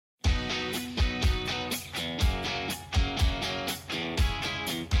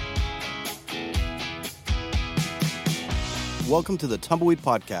welcome to the Tumbleweed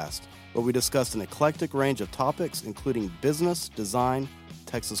Podcast, where we discuss an eclectic range of topics, including business, design,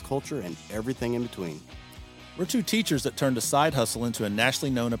 Texas culture, and everything in between. We're two teachers that turned a side hustle into a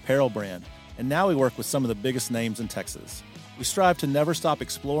nationally known apparel brand, and now we work with some of the biggest names in Texas. We strive to never stop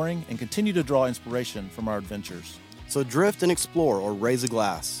exploring and continue to draw inspiration from our adventures. So drift and explore or raise a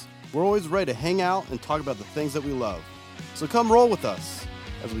glass. We're always ready to hang out and talk about the things that we love. So come roll with us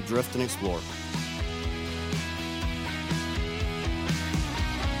as we drift and explore.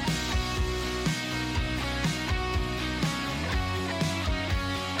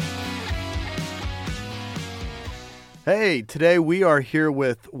 Hey, today we are here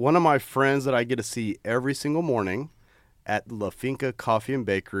with one of my friends that I get to see every single morning at Finca Coffee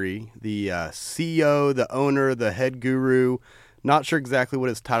Bakery, the CEO, the owner, the head guru. Not sure exactly what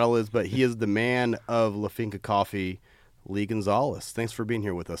his title is, but he is the man of Finca Coffee, Lee Gonzales. Thanks for being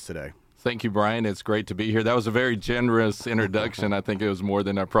here with us today. Thank you, Brian. It's great to be here. That was a very generous introduction. I think it was more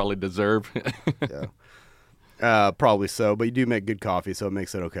than I probably deserve. Yeah. Probably so, but you do make good coffee, so it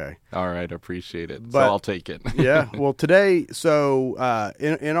makes it okay. All right, I appreciate it. But, so I'll take it. Yeah. Well, today,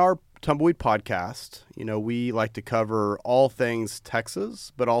 in our Tumbleweed Podcast, we like to cover all things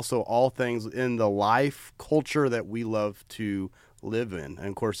Texas, but also all things in the life culture that we love to live in. And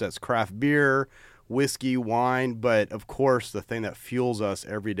of course, that's craft beer, whiskey, wine, but of course, the thing that fuels us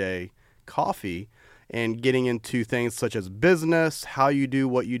every day, coffee, and getting into things such as business, how you do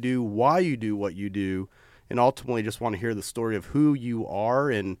what you do, why you do what you do, and ultimately just want to hear the story of who you are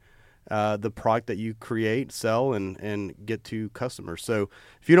and the product that you create, sell, and get to customers. So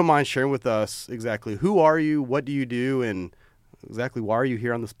if you don't mind sharing with us exactly who are you, what do you do, and exactly why are you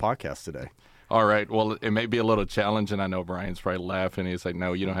here on this podcast today? All right. Well, it may be a little challenging. I know Brian's probably laughing. He's like,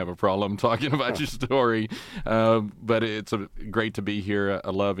 no, you don't have a problem talking about your story. But it's great to be here.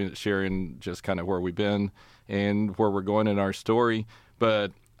 I love sharing just kind of where we've been and where we're going in our story.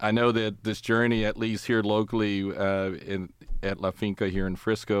 But I know that this journey, at least here locally at La Finca here in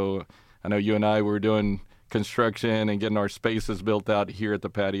Frisco, I know you and I were doing construction and getting our spaces built out here at the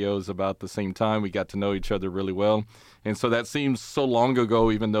patios about the same time. We got to know each other really well. And so that seems so long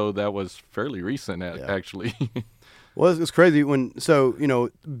ago, even though that was fairly recent, actually. Well, it's crazy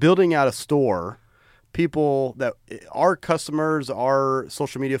building out a store, people that our customers, our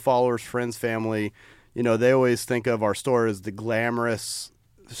social media followers, friends, family, they always think of our store as the glamorous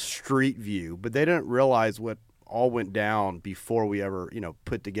street view, but they didn't realize what all went down before we ever,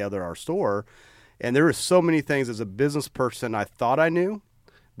 put together our store. And there were so many things as a business person I thought I knew,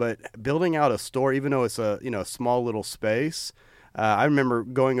 but building out a store, even though it's a small little space, I remember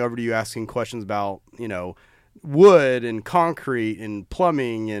going over to you asking questions about wood and concrete and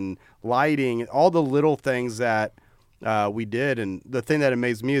plumbing and lighting, all the little things that we did. And the thing that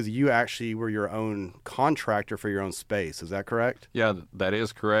amazed me is you actually were your own contractor for your own space. Is that correct? Yeah, that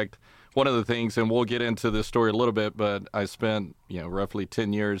is correct. One of the things, and we'll get into this story a little bit, but I spent roughly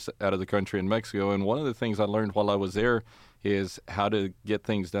 10 years out of the country in Mexico, and one of the things I learned while I was there is how to get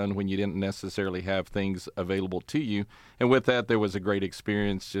things done when you didn't necessarily have things available to you. And with that, there was a great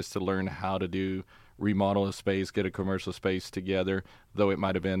experience just to learn how to remodel a space, get a commercial space together, though it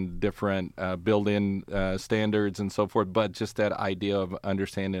might have been different built-in standards and so forth, but just that idea of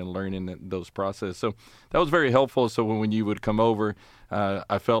understanding and learning those processes. So that was very helpful. So when you would come over,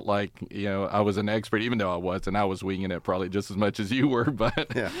 I felt like, I was an expert, even though I wasn't. I was winging it probably just as much as you were, but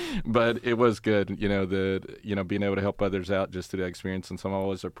it was good, being able to help others out just through that experience. And so I'm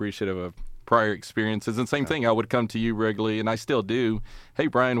always appreciative of prior experiences. And same thing, I would come to you regularly, and I still do. Hey,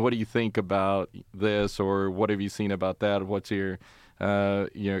 Brian, what do you think about this? Or what have you seen about that? What's your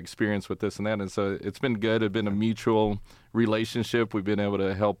experience with this and that? And so it's been good. It's been a mutual relationship. We've been able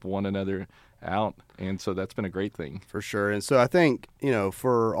to help one another out. And so that's been a great thing. For sure. And so I think,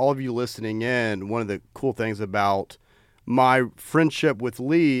 for all of you listening in, one of the cool things about my friendship with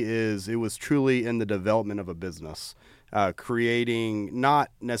Lee is it was truly in the development of a business. Creating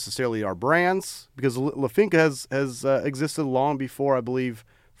not necessarily our brands, because La Finca has existed long before, I believe,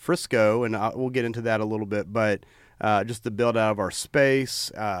 Frisco, and we'll get into that a little bit, but just the build out of our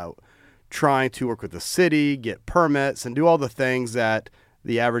space, trying to work with the city, get permits, and do all the things that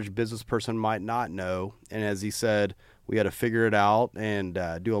the average business person might not know. And as he said, we had to figure it out and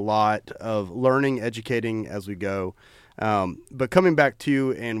do a lot of learning, educating as we go. But coming back to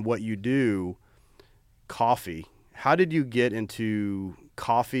you and what you do, coffee. How did you get into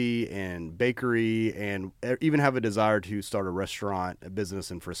coffee and bakery and even have a desire to start a business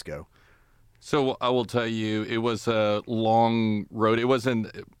in Frisco? So I will tell you, it was a long road. It wasn't,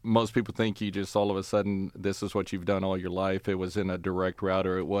 most people think you just all of a sudden, this is what you've done all your life. It was in a direct route,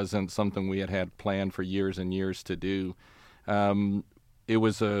 or it wasn't something we had planned for years and years to do. it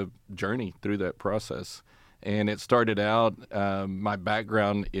was a journey through that process. And it started out, my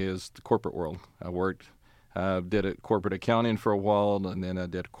background is the corporate world. I worked, did corporate accounting for a while, and then I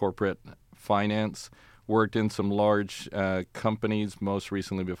did corporate finance, worked in some large companies, most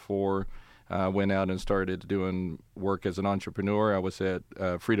recently before went out and started doing work as an entrepreneur. I was at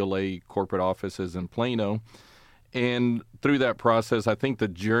Frito-Lay corporate offices in Plano. And through that process, I think the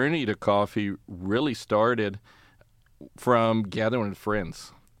journey to coffee really started from gathering with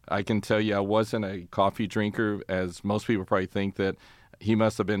friends. I can tell you I wasn't a coffee drinker, as most people probably think that he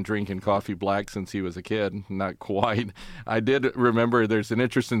must have been drinking coffee black since he was a kid. Not quite. I did remember there's an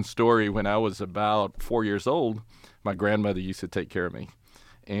interesting story. When I was about 4 years old, my grandmother used to take care of me.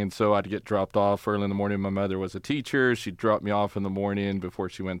 And so I'd get dropped off early in the morning. My mother was a teacher. She'd drop me off in the morning before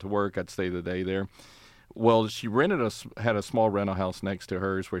she went to work. I'd stay the day there. Well, she had a small rental house next to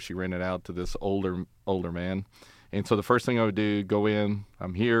hers where she rented out to this older man. And so the first thing I would do, go in,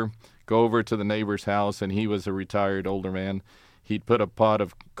 I'm here, go over to the neighbor's house, and he was a retired older man. He'd put a pot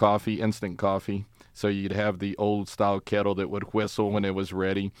of coffee, instant coffee, so you'd have the old-style kettle that would whistle when it was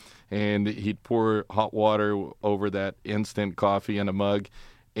ready. And he'd pour hot water over that instant coffee in a mug.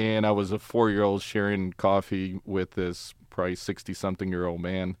 And I was a 4-year-old sharing coffee with this probably 60-something-year-old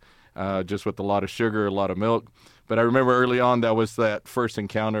man, just with a lot of sugar, a lot of milk. But I remember early on that was that first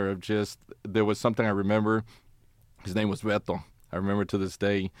encounter of there was something I remember. His name was Beto. I remember to this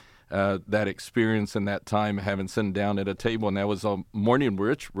day that experience and that time having sitting down at a table, and that was a morning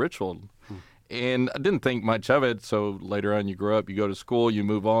ritual. And I didn't think much of it. So later on, you grow up, you go to school, you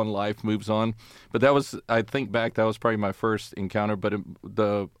move on, life moves on. But that was, I think back, that was probably my first encounter. But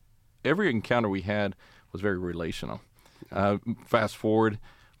every encounter we had was very relational. Fast forward,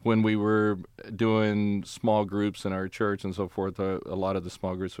 when we were doing small groups in our church and so forth, a lot of the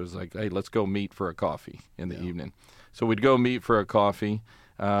small groups was like, hey, let's go meet for a coffee in the evening. So we'd go meet for a coffee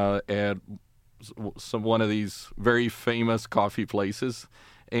at one of these very famous coffee places,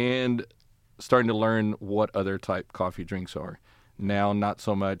 and starting to learn what other type coffee drinks are. Now, not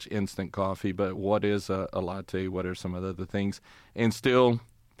so much instant coffee, but what is a latte? What are some of the other things? And still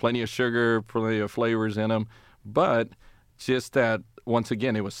plenty of sugar, plenty of flavors in them, but just that, once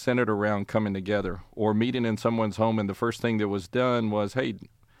again, it was centered around coming together or meeting in someone's home, and the first thing that was done was, hey,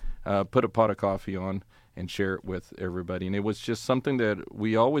 put a pot of coffee on and share it with everybody. And it was just something that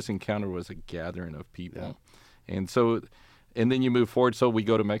we always encountered was a gathering of people. Yeah. And then you move forward, so we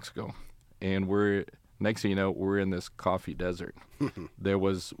go to Mexico, and next thing you know, we're in this coffee desert. There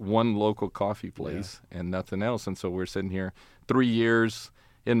was one local coffee place and nothing else, and so we're sitting here 3 years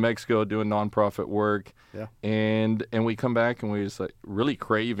in Mexico doing nonprofit work, and we come back and we just like really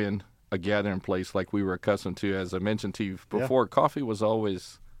craving a gathering place like we were accustomed to. As I mentioned to you before, coffee was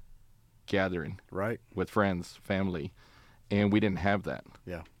always gathering with friends, family, and we didn't have that.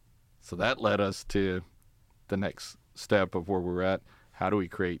 Yeah. So that led us to the next step of where we're at. How do we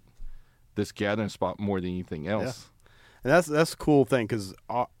create this gathering spot more than anything else? Yeah. And that's a cool thing, because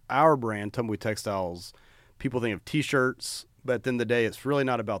our brand, Tumbleweed TexStyles, people think of T-shirts, but at the end of the day, it's really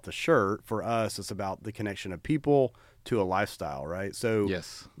not about the shirt. For us, it's about the connection of people to a lifestyle, right? So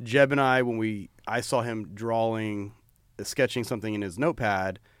Jeb and I, when I saw him sketching something in his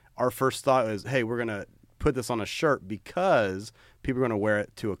notepad, our first thought was, hey, we're going to put this on a shirt because people are going to wear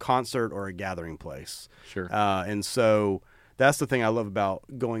it to a concert or a gathering place. Sure. And so that's the thing I love about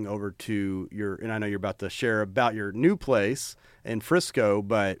going over to and I know you're about to share about your new place in Frisco,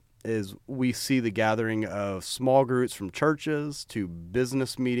 but is we see the gathering of small groups from churches to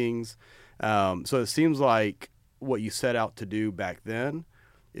business meetings. So it seems like what you set out to do back then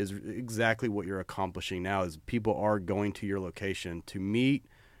is exactly what you're accomplishing now, is people are going to your location to meet,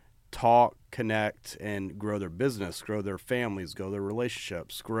 talk, connect, and grow their business, grow their families, grow their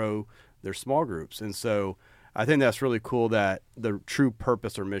relationships, grow their small groups. And so I think that's really cool that the true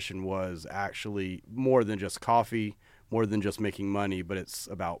purpose or mission was actually more than just coffee, more than just making money, but it's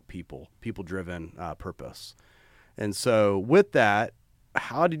about people-driven purpose. And so with that,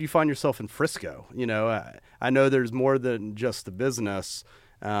 how did you find yourself in Frisco? You know, I know there's more than just the business,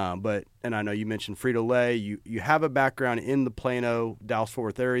 and I know you mentioned Frito-Lay. You have a background in the Plano, Dallas-Fort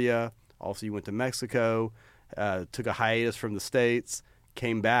Worth area. Also, you went to Mexico, took a hiatus from the States,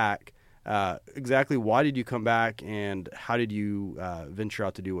 came back. Exactly why did you come back, and how did you venture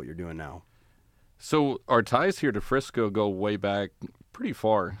out to do what you're doing now? So our ties here to Frisco go way back pretty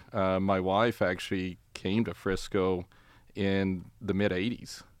far. My wife actually came to Frisco in the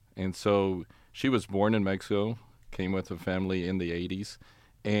mid-'80s. And so she was born in Mexico, came with a family in the 80s,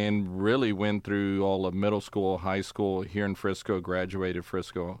 and really went through all of middle school, high school here in Frisco, graduated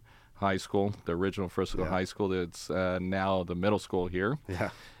Frisco High School, the original Frisco High School. That's now the middle school here.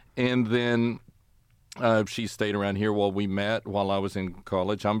 Yeah. And then she stayed around here while we met while I was in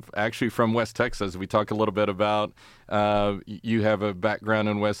college. I'm actually from West Texas. We talk a little bit about you have a background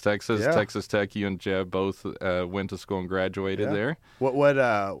in West Texas, Texas Tech. You and Jeb both went to school and graduated there. What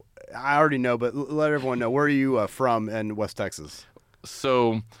I already know, but let everyone know, where are you from in West Texas?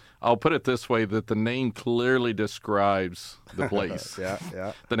 So I'll put it this way, that the name clearly describes the place.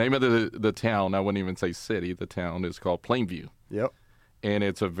 Yeah. The name of the town, I wouldn't even say city, the town is called Plainview. Yep. And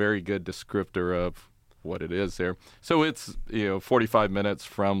it's a very good descriptor of what it is there. So it's 45 minutes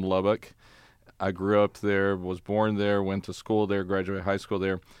from Lubbock. I grew up there, was born there, went to school there, graduated high school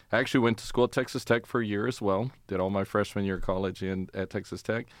there. I actually went to school at Texas Tech for a year as well. Did all my freshman year of college at Texas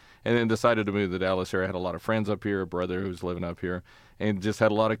Tech, and then decided to move to the Dallas area. I had a lot of friends up here, a brother who's living up here, and just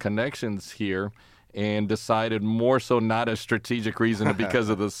had a lot of connections here. And decided more so not a strategic reason because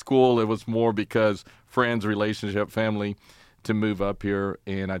of the school. It was more because friends, relationship, family, to move up here,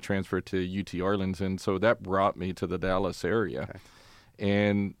 and I transferred to UT Arlington. So that brought me to the Dallas area. Okay.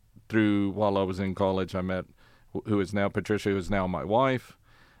 And while I was in college, I met who is now Patricia, who is now my wife.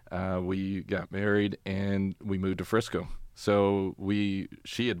 We got married, and we moved to Frisco. So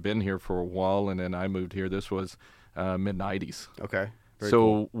she had been here for a while, and then I moved here. This was mid-'90s. Okay. Very so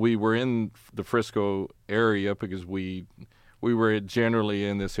cool. We were in the Frisco area because we were generally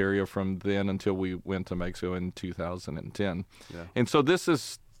in this area from then until we went to Mexico in 2010. Yeah. And so this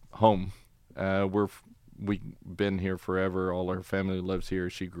is home. We've been here forever. All our family lives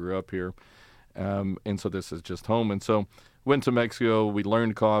here. She grew up here. And so this is just home. And so went to Mexico. We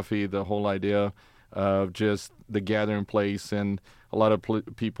learned coffee, the whole idea of just the gathering place. And a lot of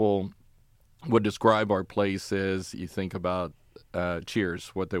people would describe our place as, you think about Cheers,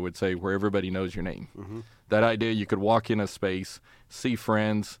 what they would say, where everybody knows your name. Mm-hmm. That idea, you could walk in a space, see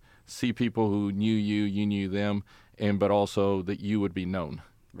friends, see people who knew you knew them, but also that you would be known.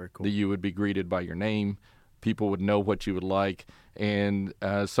 Very cool. That you would be greeted by your name. People would know what you would like. And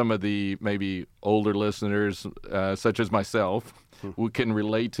some of the maybe older listeners, such as myself, who can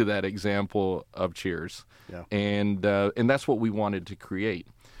relate to that example of Cheers. Yeah. And that's what we wanted to create.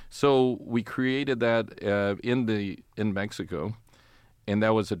 So we created that in Mexico, and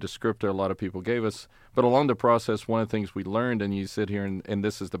that was a descriptor a lot of people gave us. But along the process, one of the things we learned, and you sit here, and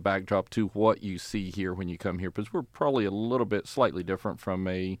this is the backdrop to what you see here when you come here, because we're probably a little bit slightly different from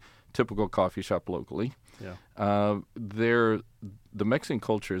a typical coffee shop locally. Yeah. The Mexican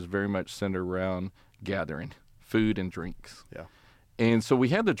culture is very much centered around gathering, food and drinks. Yeah. And so we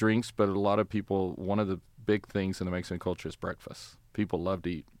had the drinks, but a lot of people, one of the big things in the Mexican culture is breakfast. People love to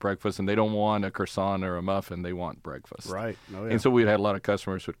eat breakfast, and they don't want a croissant or a muffin. They want breakfast. Right. Oh, yeah. And so we'd had a lot of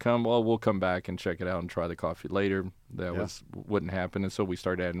customers who would come, well, we'll come back and check it out and try the coffee later. That wouldn't happen. And so we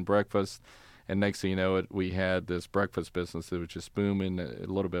started adding breakfast. And next thing you know, we had this breakfast business that was just booming, a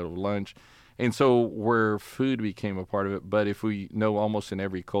little bit of lunch. And so where food became a part of it, but if we know almost in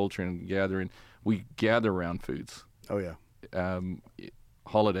every culture and gathering, we gather around foods. Oh, yeah.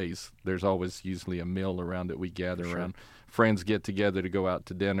 Holidays, there's always usually a meal around that we gather around. Friends get together to go out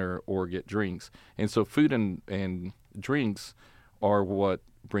to dinner or get drinks. And so food and drinks are what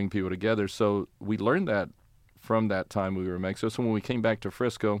bring people together. So we learned that from that time we were in Mexico. So when we came back to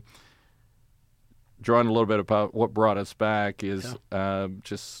Frisco, drawing a little bit about what brought us back is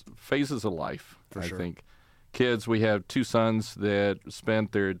just phases of life, I think. Kids, we have two sons that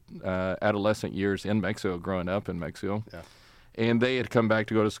spent their adolescent years in Mexico, growing up in Mexico. Yeah. And they had come back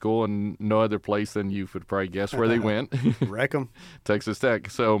to go to school, and no other place than you would probably guess where they went. Wreck 'em. Texas Tech.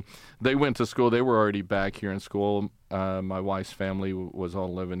 So they went to school. They were already back here in school. My wife's family was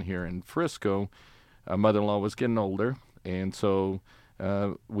all living here in Frisco. Mother-in-law was getting older, and so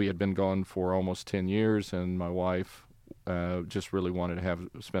we had been gone for almost 10 years, and my wife just really wanted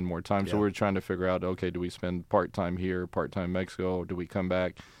to spend more time. So we were trying to figure out, okay, do we spend part-time here, part-time in Mexico, or do we come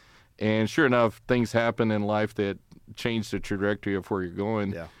back? And sure enough, things happen in life that change the trajectory of where you're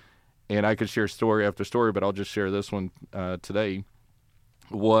going. Yeah. And I could share story after story, but I'll just share this one today.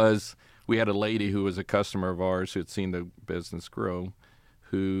 We had a lady who was a customer of ours who had seen the business grow,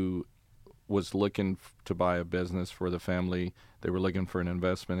 who was looking to buy a business for the family. They were looking for an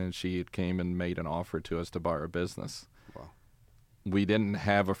investment, and she had came and made an offer to us to buy our business. Wow. We didn't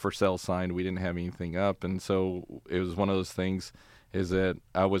have a for sale sign. We didn't have anything up. And so it was one of those things is that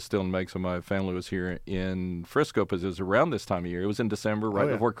I was still in Mexico. My family was here in Frisco because it was around this time of year. It was in December, right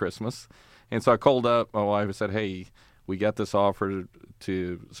before Christmas. And so I called up my wife and said, hey, we got this offer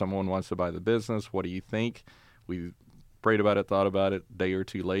to someone wants to buy the business. What do you think? We prayed about it, thought about it. A day or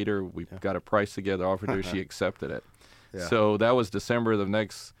two later, we got a price together, offered her. She accepted it. Yeah. So that was December. The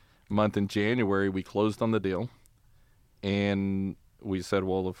next month in January, we closed on the deal, and we said,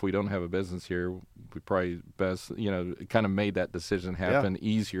 well, if we don't have a business here, we probably best, kind of made that decision happen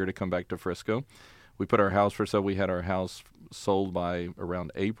easier to come back to Frisco. We put our house for sale. We had our house sold by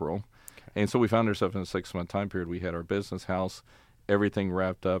around April. And so we found ourselves in a 6-month time period. We had our business house, everything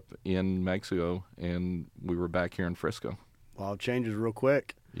wrapped up in Mexico, and we were back here in Frisco. Well, changes real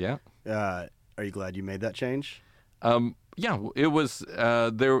quick. Yeah. Are you glad you made that change? Yeah, it was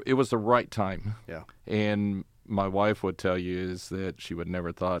it was the right time. Yeah. And my wife would tell you is that she would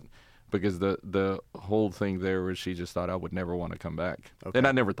never thought, because the whole thing there was she just thought I would never want to come back. Okay. And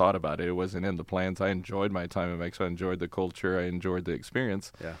I never thought about it. It wasn't in the plans. I enjoyed my time in Mexico. I enjoyed the culture. I enjoyed the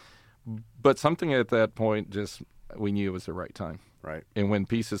experience. Yeah. But something at that point, just we knew it was the right time. Right. And when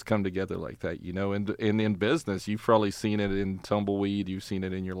pieces come together like that, and in business, you've probably seen it in Tumbleweed, you've seen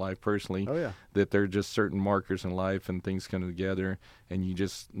it in your life personally. Oh, yeah. That there are just certain markers in life and things come together, and you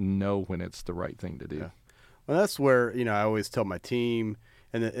just know when it's the right thing to do. Yeah. Well, that's where, I always tell my team,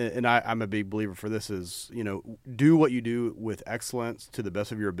 and I'm a big believer for this is, do what you do with excellence to the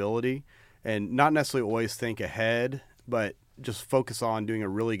best of your ability, and not necessarily always think ahead, but just focus on doing a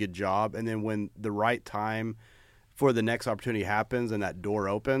really good job. And then when the right time for the next opportunity happens and that door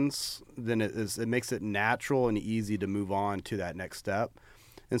opens, then it makes it natural and easy to move on to that next step.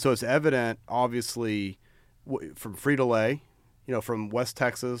 And so it's evident, obviously, from Frito-Lay, from West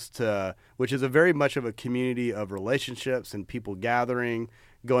Texas which is a very much of a community of relationships and people gathering,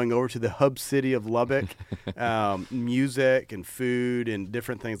 going over to the hub city of Lubbock, music and food and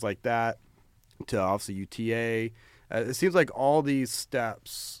different things like that, to obviously UTA. It seems like all these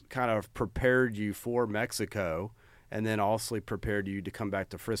steps kind of prepared you for Mexico, and then also prepared you to come back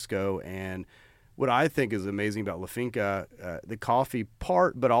to Frisco. And what I think is amazing about La Finca, the coffee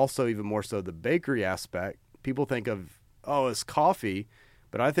part, but also even more so the bakery aspect. People think of, it's coffee,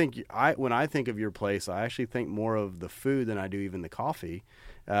 but I think when I think of your place, I actually think more of the food than I do even the coffee.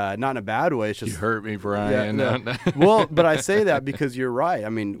 Not in a bad way. It's just, you hurt me, Brian. Yeah, no. Well, but I say that because you're right. I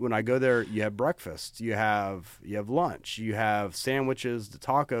mean, when I go there, you have breakfast, you have lunch, you have sandwiches, to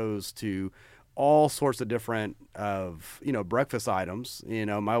tacos, to all sorts of different breakfast items.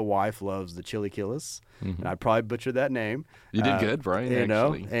 My wife loves the chilaquiles, and I probably butchered that name. You did good, Brian.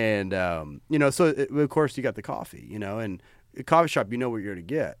 Actually, and so of course you got the coffee, and a coffee shop, what you're going to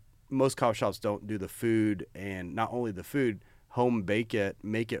get. Most coffee shops don't do the food, and not only the food, home bake it,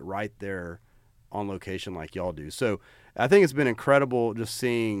 make it right there on location like y'all do. So I think it's been incredible just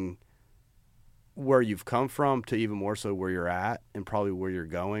seeing where you've come from to even more so where you're at and probably where you're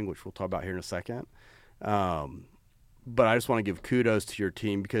going, which we'll talk about here in a second. But I just want to give kudos to your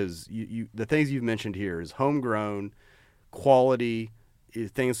team, because the things you've mentioned here is homegrown, quality,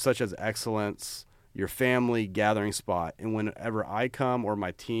 things such as excellence, your family gathering spot. And whenever I come or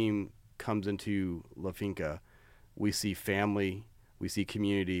my team comes into La Finca, we see family, we see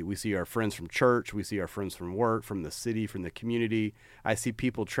community, we see our friends from church, we see our friends from work, from the city, from the community. I see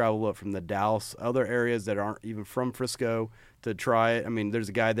people travel up from the Dallas, other areas that aren't even from Frisco to try it. I mean, there's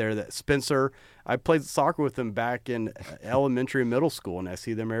a guy there that Spencer, I played soccer with him back in elementary and middle school, and I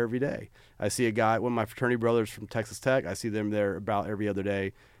see them every day. I see a guy, one of my fraternity brothers from Texas Tech, I see them there about every other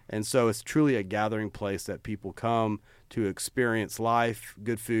day. And so it's truly a gathering place that people come to experience life,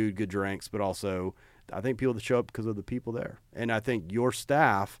 good food, good drinks, but also I think people that show up because of the people there. And I think your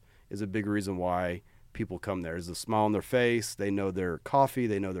staff is a big reason why people come there. There's a smile on their face. They know their coffee.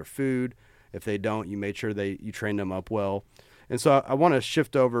 They know their food. If they don't, you made sure you train them up well. And so I want to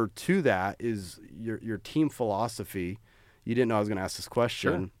shift over to that is your team philosophy. You didn't know I was going to ask this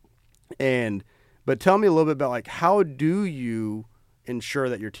question. Sure. But tell me a little bit about how do you ensure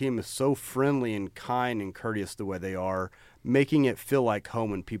that your team is so friendly and kind and courteous the way they are, making it feel like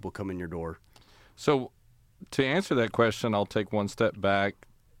home when people come in your door? So to answer that question, I'll take one step back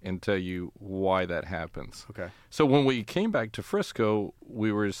and tell you why that happens. Okay. So when we came back to Frisco,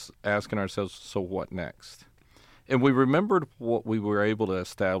 we were asking ourselves, so what next? And we remembered what we were able to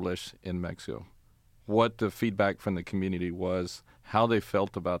establish in Mexico, what the feedback from the community was, how they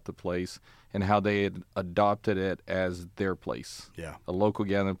felt about the place, and how they had adopted it as their place. Yeah. A local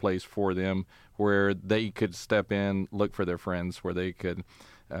gathering place for them where they could step in, look for their friends, where they could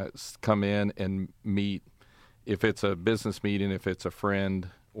come in and meet, if it's a business meeting, if it's a friend,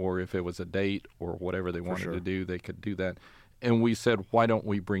 or if it was a date or whatever they wanted to do, they could do that. And we said, why don't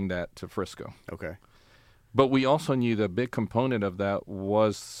we bring that to Frisco? Okay. But we also knew the big component of that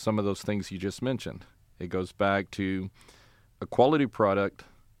was some of those things you just mentioned. It goes back to a quality product,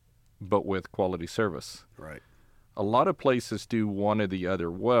 but with quality service. Right. A lot of places do one or the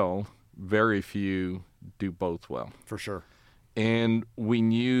other well. Very few do both well. For sure. And we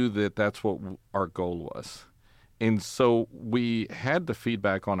knew that that's what our goal was. And so we had the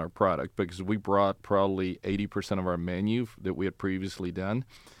feedback on our product because we brought probably 80% of our menu that we had previously done.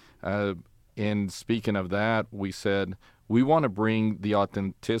 And speaking of that, we said we want to bring the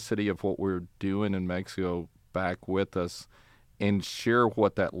authenticity of what we're doing in Mexico back with us and share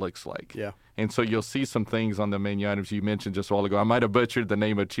what that looks like. Yeah. And so you'll see some things on the menu items you mentioned just a while ago. I might have butchered the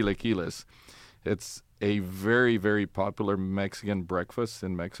name of chilaquiles. It's a very, very popular Mexican breakfast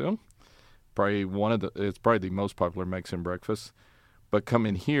in Mexico. It's probably the most popular Mexican breakfast. But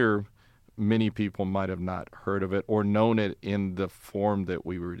coming here, many people might have not heard of it or known it in the form that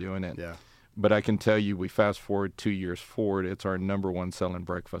we were doing it. Yeah. But I can tell you, we fast forward 2 years forward, it's our number one selling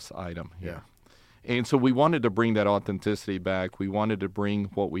breakfast item here. Yeah. And so we wanted to bring that authenticity back. We wanted to bring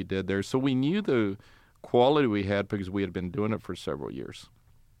what we did there. So we knew the quality we had because we had been doing it for several years.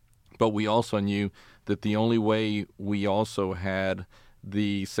 But we also knew that the only way we also had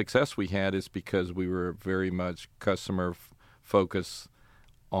the success we had is because we were very much customer focused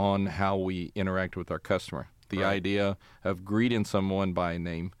on how we interact with our customer. The idea of greeting someone by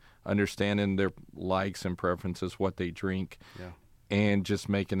name, understanding their likes and preferences, what they drink, and just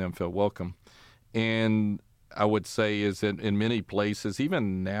making them feel welcome. And I would say is that in many places,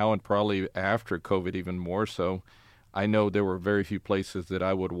 even now and probably after COVID even more so, I know there were very few places that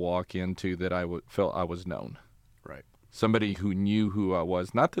I would walk into that felt I was known. Right. Somebody who knew who I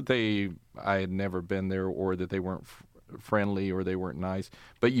was. Not that I had never been there or that they weren't friendly or they weren't nice,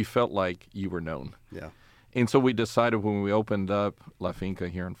 but you felt like you were known. Yeah. And so we decided when we opened up La Finca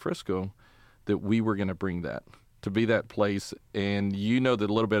here in Frisco that we were going to bring that, to be that place. And you know the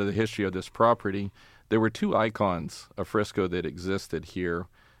little bit of the history of this property. There were two icons of Frisco that existed here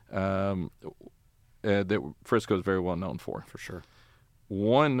that Frisco is very well known for. For sure.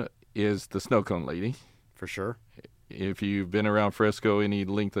 One is the Snow Cone Lady. For sure. If you've been around Frisco any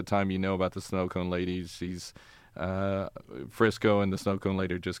length of time, you know about the Snow Cone Lady. She's Frisco and the Snow Cone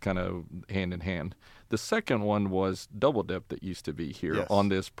Lady are just kind of hand in hand. The second one was Double Dip that used to be here on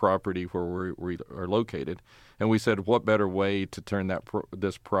this property where we are located. And we said, what better way to turn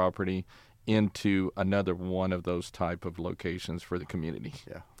this property into another one of those type of locations for the community?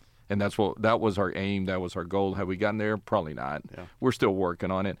 Yeah. And that was our aim. That was our goal. Have we gotten there? Probably not. Yeah. We're still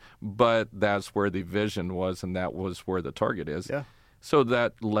working on it. But that's where the vision was, and that was where the target is. Yeah. So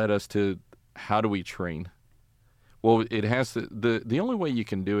that led us to how do we train? Well, it has to. The only way you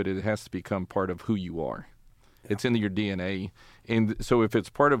can do it, it has to become part of who you are. Yeah. It's in your DNA. And so if it's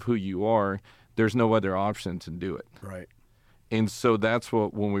part of who you are, there's no other option to do it. Right. And so that's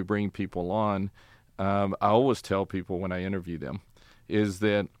what, when we bring people on, I always tell people when I interview them, is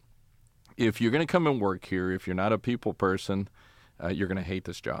that if you're going to come and work here, if you're not a people person, you're going to hate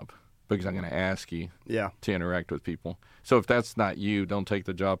this job because I'm going to ask you to interact with people. So if that's not you, don't take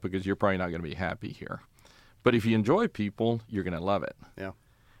the job because you're probably not going to be happy here. But if you enjoy people, you're going to love it. Yeah.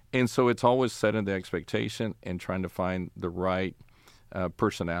 And so it's always setting the expectation and trying to find the right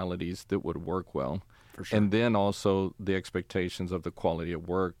personalities that would work well. For sure. And then also the expectations of the quality of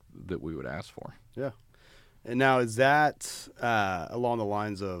work that we would ask for. Yeah. And now is that along the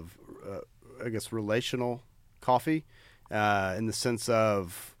lines of, I guess, relational coffee in the sense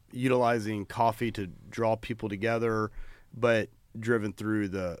of utilizing coffee to draw people together, but driven through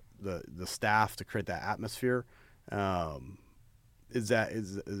the staff to create that atmosphere? Is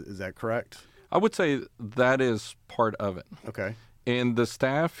that correct? I would say that is part of it. Okay. And the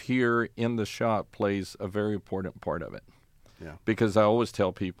staff here in the shop plays a very important part of it. Yeah. Because I always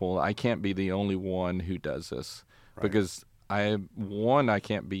tell people I can't be the only one who does this. Right. Because I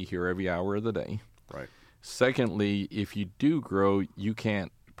can't be here every hour of the day. Right. Secondly, if you do grow, you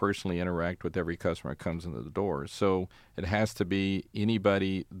can't personally interact with every customer that comes into the door. So it has to be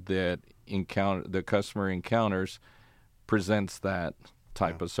anybody that the customer encounters presents that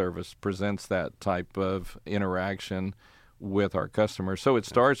type of service, presents that type of interaction with our customers. So it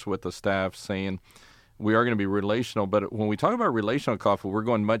starts with the staff saying, we are going to be relational, but when we talk about relational coffee, we're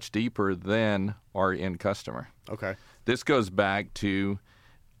going much deeper than our end customer. Okay. This goes back to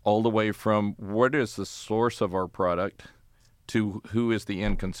all the way from what is the source of our product to who is the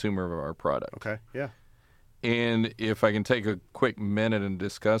end consumer of our product. Okay, yeah. And if I can take a quick minute and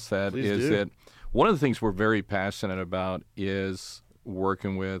discuss that, that one of the things we're very passionate about is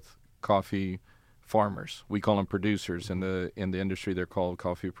working with coffee farmers. We call them producers. In the industry, they're called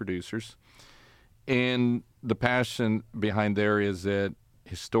coffee producers. And the passion behind there is that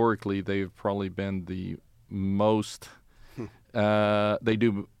historically they've probably been the most, they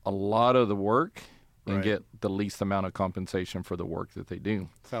do a lot of the work and Right. get the least amount of compensation for the work that they do.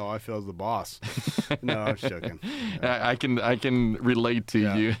 That's how I feel as the boss. No, I'm joking. Yeah. I can relate to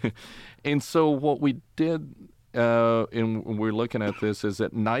Yeah. you. And so what we did, and we're looking at this, is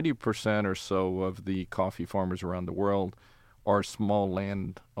that 90% or so of the coffee farmers around the world are small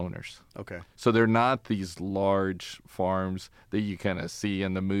land owners. Okay. So they're not these large farms that you kind of see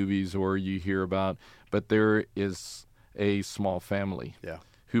in the movies or you hear about, but there is a small family Yeah.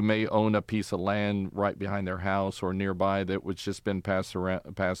 who may own a piece of land right behind their house or nearby that was just been passed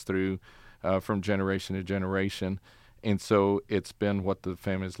through from generation to generation. And so it's been what the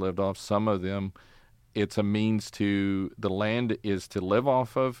family's lived off. Some of them, it's a means to, the land is to live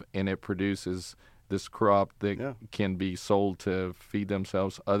off of, and it produces this crop that can be sold to feed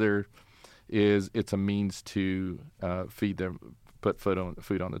themselves. Other is it's a means to feed them, put food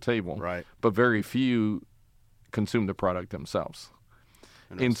on the table. Right. But very few consume the product themselves.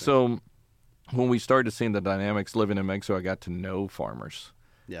 And so when we started seeing the dynamics living in Mexico, I got to know farmers.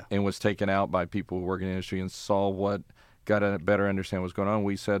 Yeah. And was taken out by people who work in the industry and saw what, got a better understand what's going on.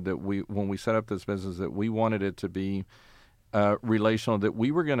 We said that when we set up this business, that we wanted it to be relational, that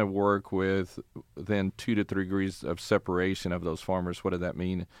we were going to work with then 2 to 3 degrees of separation of those farmers. What did that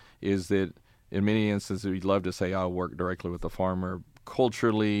mean? Is that in many instances, we'd love to say, I'll work directly with the farmer.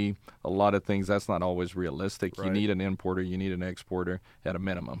 Culturally, a lot of things, that's not always realistic. Right. You need an importer, you need an exporter at a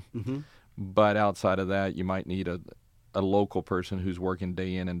minimum. Mm-hmm. But outside of that, you might need a local person who's working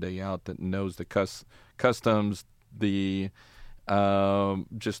day in and day out that knows the customs, the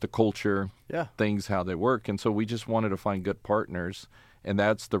just the culture, things, how they work. And so we just wanted to find good partners, and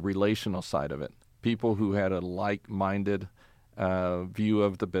that's the relational side of it. People who had a like-minded view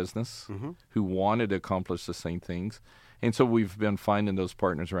of the business, who wanted to accomplish the same things. And so we've been finding those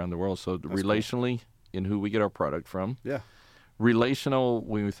partners around the world. So that's relationally, cool. In who we get our product from. Yeah. Relational,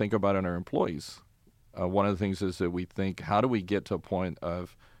 when we think about it, our employees. One of the things is that we think, how do we get to a point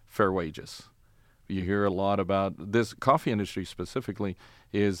of fair wages? You hear a lot about this coffee industry specifically,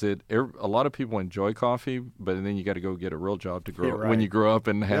 is that a lot of people enjoy coffee, but then you got to go get a real job to grow when you grow up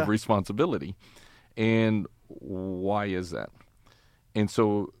and have responsibility. And why is that? And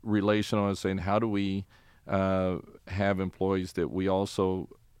so relational is saying, how do we have employees that we also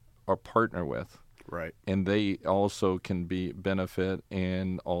are partner with? Right. And they also can benefit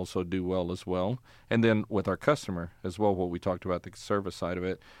and also do well as well. And then with our customer as well, what we talked about, the service side of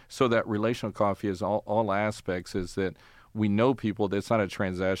it. So that relational coffee is all aspects, is that we know people. That's not a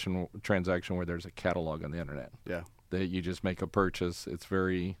transaction where there's a catalog on the internet. Yeah. That you just make a purchase.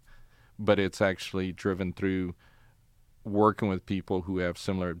 But it's actually driven through working with people who have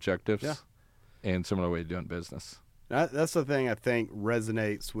similar objectives and similar way of doing business. That's the thing I think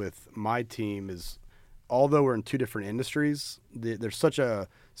resonates with my team is, although we're in 2 different industries, there's such a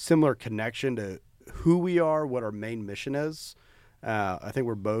similar connection to who we are, what our main mission is. I think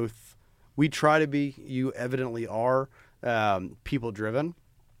we try to be, you evidently are, people-driven.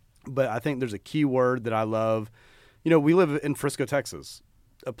 But I think there's a key word that I love. We live in Frisco, Texas,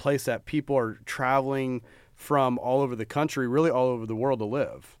 a place that people are traveling from all over the country, really all over the world to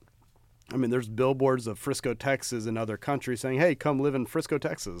live. I mean, there's billboards of Frisco, Texas and other countries saying, hey, come live in Frisco,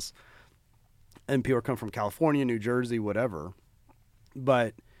 Texas. And people come from California, New Jersey, whatever.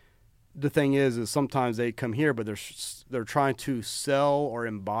 But the thing is sometimes they come here, but they're trying to sell or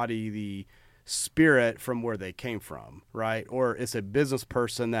embody the spirit from where they came from, right? Or it's a business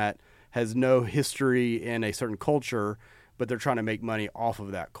person that has no history in a certain culture, but they're trying to make money off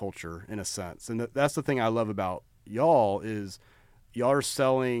of that culture in a sense. And that's the thing I love about y'all is y'all are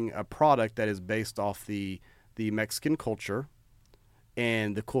selling a product that is based off the Mexican culture.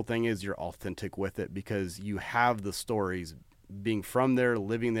 And the cool thing is you're authentic with it because you have the stories being from there,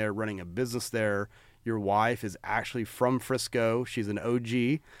 living there, running a business there. Your wife is actually from Frisco. She's an OG.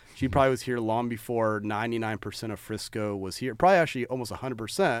 She probably was here long before 99% of Frisco was here. Probably actually almost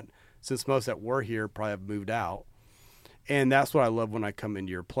 100%, since most that were here probably have moved out. And that's what I love when I come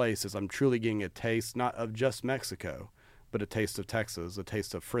into your place is I'm truly getting a taste, not of just Mexico, but a taste of Texas, a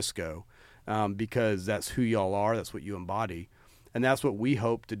taste of Frisco, because that's who y'all are. That's what you embody. And that's what we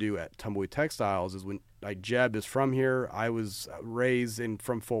hope to do at Tumbleweed TexStyles is when Jeb is from here. I was raised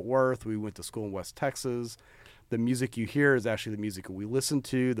from Fort Worth. We went to school in West Texas. The music you hear is actually the music that we listen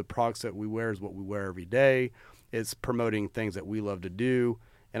to. The products that we wear is what we wear every day. It's promoting things that we love to do.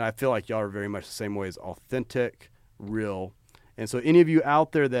 And I feel like y'all are very much the same way as authentic, real. And so any of you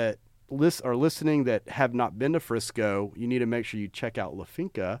out there that are listening that have not been to Frisco, you need to make sure you check out La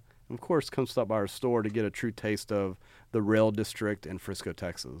Finca. And of course, come stop by our store to get a true taste of the Rail District in Frisco,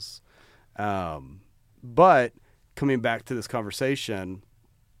 Texas. But coming back to this conversation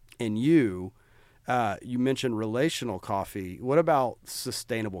and You mentioned relational coffee. What about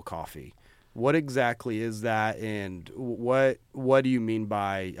sustainable coffee? What exactly is that, and what do you mean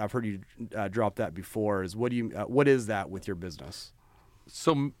by? I've heard you drop that before. What is that with your business?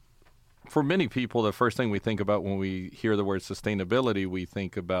 So, for many people, the first thing we think about when we hear the word sustainability, we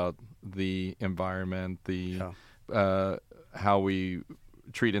think about the environment, how we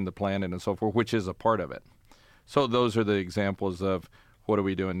treat in the planet and so forth, which is a part of it. So those are the examples of what are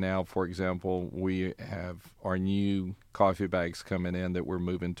we doing now. For example, we have our new coffee bags coming in that we're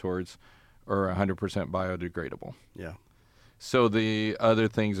moving towards are 100% biodegradable. Yeah. So the other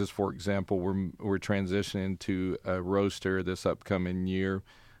things is, for example, we're transitioning to a roaster this upcoming year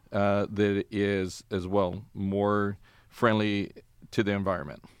that is as well more friendly to the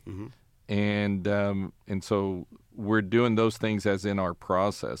environment. Mm-hmm. And so we're doing those things as in our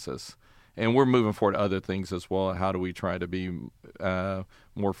processes. And we're moving forward to other things as well. How do we try to be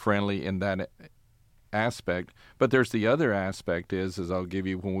more friendly in that aspect? But there's the other aspect is I'll give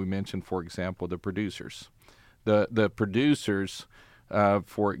you when we mentioned, for example, the producers. The producers,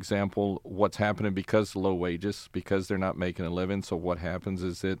 for example, what's happening because of low wages, because they're not making a living. So what happens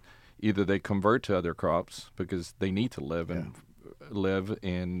is that either they convert to other crops because they need to live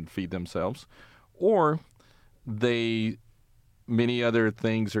and feed themselves, or many other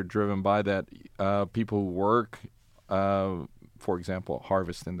things are driven by that. People who work, for example,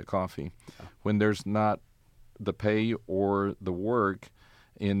 harvesting the coffee, when there's not the pay or the work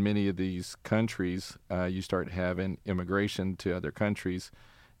in many of these countries, you start having immigration to other countries.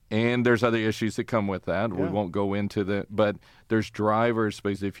 And there's other issues that come with that. Yeah. We won't go into but there's drivers,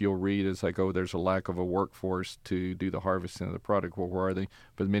 because if you'll read, it's like, there's a lack of a workforce to do the harvesting of the product. Well, where are they?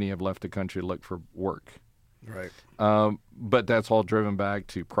 But many have left the country to look for work. Right. But that's all driven back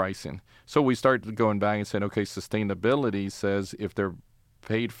to pricing. So we start going back and saying, okay, sustainability says if they're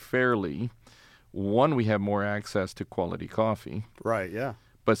paid fairly, one, we have more access to quality coffee. Right, yeah.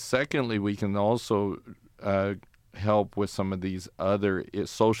 But secondly, we can also help with some of these other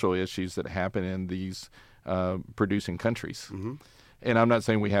social issues that happen in these producing countries. Mm-hmm. And I'm not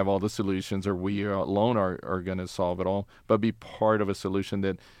saying we have all the solutions or we alone are going to solve it all, but be part of a solution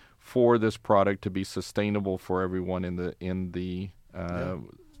that for this product to be sustainable for everyone in the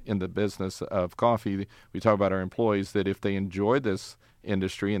business of coffee. We talk about our employees that if they enjoy this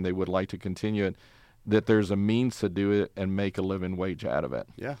industry and they would like to continue it, that there's a means to do it and make a living wage out of it.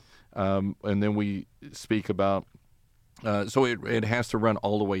 Yeah. And then we speak about so it has to run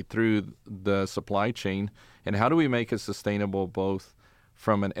all the way through the supply chain. And how do we make it sustainable both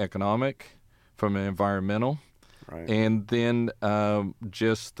from an economic, from an environmental, right, and then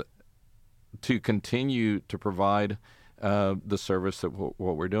just to continue to provide the service of what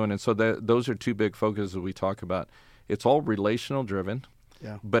we're doing. And so those are two big focuses we talk about. It's all relational driven,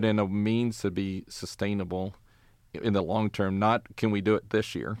 but in a means to be sustainable in the long term. Not can we do it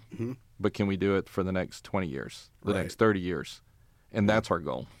this year, mm-hmm, but can we do it for the next 20 years, the next 30 years? And that's our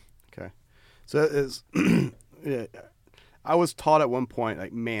goal. Okay. So is I was taught at one point,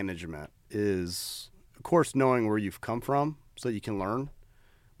 like, management is, of course, knowing where you've come from so that you can learn,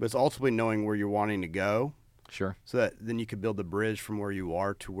 but it's ultimately knowing where you're wanting to go. Sure. So that then you can build the bridge from where you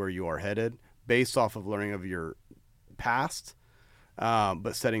are to where you are headed based off of learning of your past,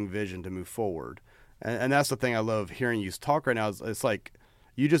 but setting vision to move forward. And that's the thing I love hearing you talk right now. It's like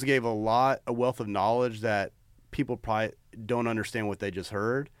you just gave a wealth of knowledge that people probably don't understand what they just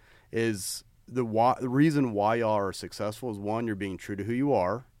heard. Is the reason why y'all are successful is, one, you're being true to who you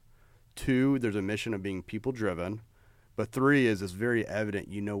are. Two, there's a mission of being people driven. But three is it's very evident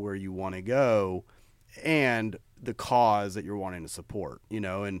you know where you want to go and the cause that you're wanting to support,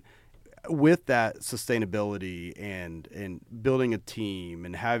 and with that sustainability and building a team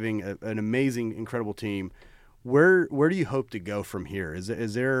and having an amazing, incredible team, where do you hope to go from here?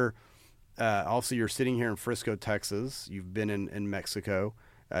 Is there also, you're sitting here in Frisco, Texas, you've been in Mexico.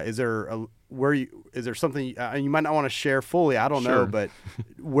 Is there something you might not want to share fully? I don't know, but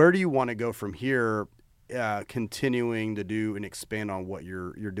where do you want to go from here? Continuing to do and expand on what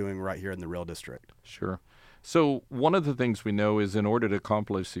you're doing right here in the Rail District. Sure. So one of the things we know is in order to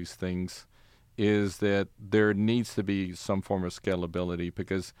accomplish these things is that there needs to be some form of scalability,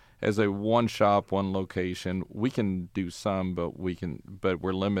 because as a one shop, one location, we can do some, but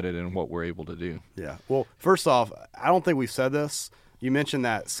we're limited in what we're able to do. Yeah. Well, first off, I don't think we've said this. You mentioned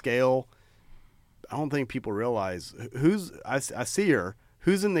that scale. I don't think people realize I see her.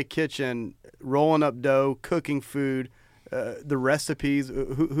 Who's in the kitchen rolling up dough, cooking food, the recipes?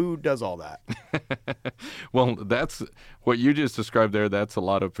 Who does all that? Well, that's what you just described there. That's a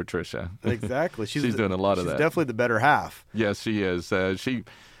lot of Patricia. Exactly. She's doing a lot of that. She's definitely the better half. Yes, she is.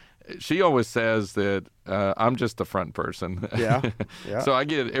 She always says that I'm just the front person. Yeah. So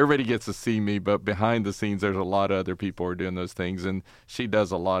everybody gets to see me, but behind the scenes, there's a lot of other people who are doing those things, and she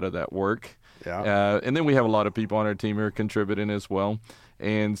does a lot of that work. Yeah. And then we have a lot of people on our team who are contributing as well.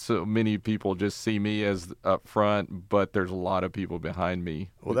 And so many people just see me as up front, but there's a lot of people behind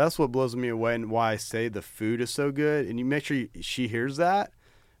me. Well, that's what blows me away and why I say the food is so good. And you make sure she hears that,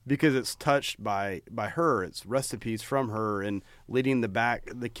 because it's touched by her. It's recipes from her and leading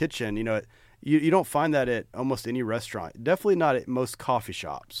the kitchen. You don't find that at almost any restaurant. Definitely not at most coffee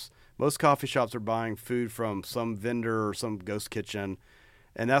shops. Most coffee shops are buying food from some vendor or some ghost kitchen.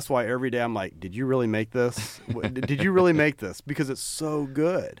 And that's why every day I'm like, did you really make this? Did you really make this? Because it's so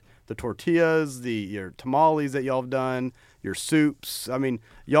good. The tortillas, your tamales that y'all have done, your soups. I mean,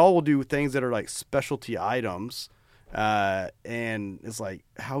 y'all will do things that are like specialty items. And it's like,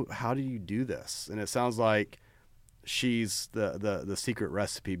 how do you do this? And it sounds like she's the secret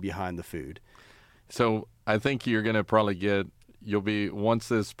recipe behind the food. So I think you're going to probably once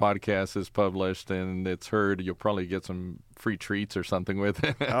this podcast is published and it's heard, you'll probably get some free treats or something with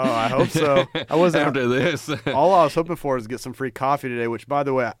it. Oh, I hope so. I wasn't after this. All I was hoping for is get some free coffee today, which, by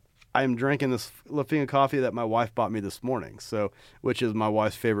the way, I am drinking this Finca coffee that my wife bought me this morning. So, which is my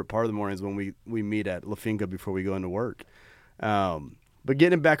wife's favorite part of the mornings when we meet at La Finca before we go into work. But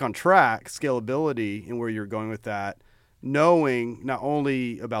getting back on track, scalability and where you're going with that, knowing not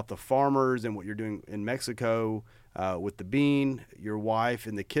only about the farmers and what you're doing in Mexico with the bean, your wife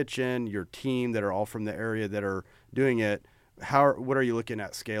in the kitchen, your team that are all from the area that are doing it, what are you looking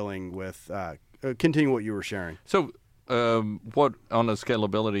at scaling with? Continue what you were sharing. So what on the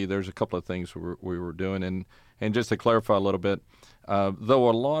scalability, there's a couple of things we were doing. And just to clarify a little bit, though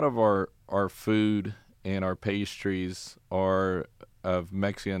a lot of our food and our pastries are of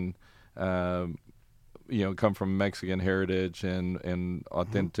Mexican, come from Mexican heritage and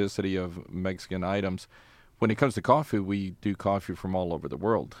authenticity of Mexican items. When it comes to coffee, we do coffee from all over the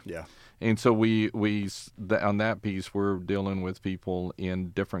world. Yeah. And so we on that piece, we're dealing with people in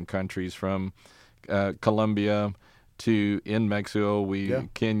different countries from Colombia to in Mexico,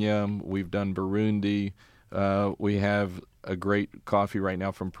 Kenya, we've done Burundi. We have a great coffee right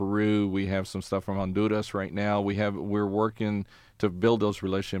now from Peru. We have some stuff from Honduras right now. We're working to build those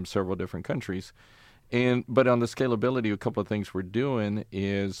relationships in several different countries. But on the scalability, a couple of things we're doing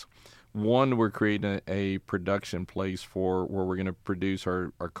is, one, we're creating a production place where we're going to produce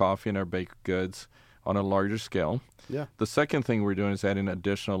our coffee and our baked goods on a larger scale. Yeah. The second thing we're doing is adding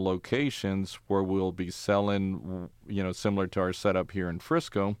additional locations where we'll be selling, similar to our setup here in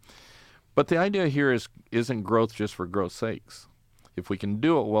Frisco. But the idea here isn't growth just for growth's sakes. If we can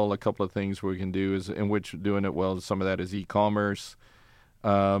do it well, a couple of things we can do is, in which doing it well, some of that is e-commerce.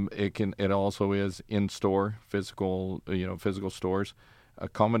 It also is in-store, physical stores, a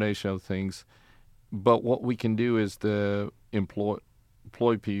combination of things. But what we can do is employ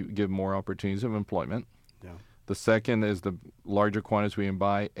people, give more opportunities of employment. Yeah. The second is the larger quantities we can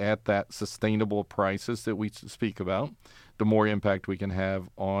buy at that sustainable prices that we speak about, the more impact we can have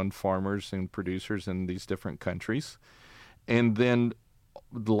on farmers and producers in these different countries. And then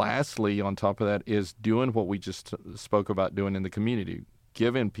lastly, on top of that, is doing what we just spoke about doing in the community,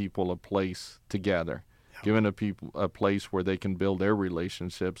 giving people a place to gather, giving people a place where they can build their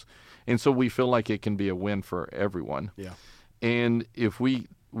relationships. And so we feel like it can be a win for everyone. Yeah. And if we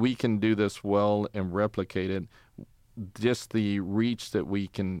can do this well and replicate it, just the reach that we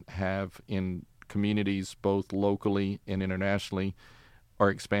can have in communities, both locally and internationally, are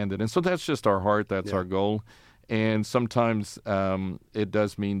expanded. And so that's just our heart. That's our goal. And sometimes it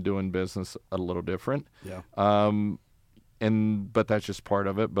does mean doing business a little different. Yeah. But that's just part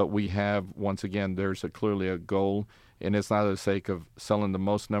of it. But we have, once again, there's clearly a goal, and it's not for the sake of selling the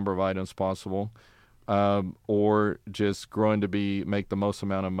most number of items possible, or just growing to make the most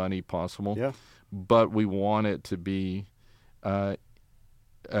amount of money possible. Yeah. But we want it to be of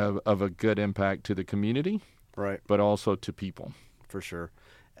a good impact to the community, right? But also to people. For sure.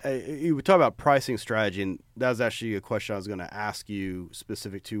 You talk about pricing strategy, and that was actually a question I was going to ask you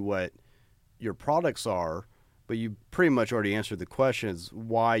specific to what your products are, but you pretty much already answered the question, is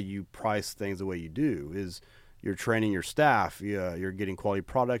why you price things the way you do. Is you're training your staff, you're getting quality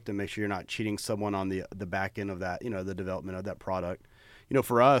product, and make sure you're not cheating someone on the back end of that, the development of that product.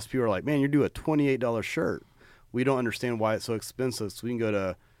 For us, people are like, man, you do a $28 shirt. We don't understand why it's so expensive, so we can go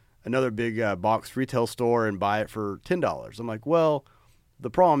to another big box retail store and buy it for $10. I'm like, well, the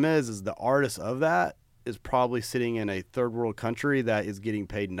problem is the artist of that is probably sitting in a third world country that is getting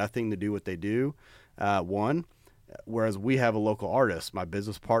paid nothing to do what they do, one, whereas we have a local artist, my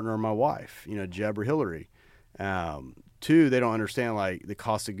business partner and my wife, Jeb or Hillary. Two, they don't understand like the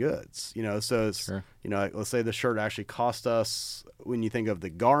cost of goods, so it's, Sure. like, let's say the shirt actually cost us, when you think of the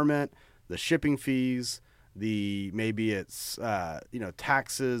garment, the shipping fees, maybe it's,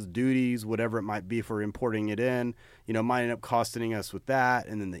 taxes, duties, whatever it might be for importing it in, might end up costing us with that.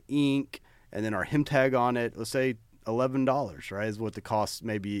 And then the ink and then our hem tag on it, let's say $11, right, is what the cost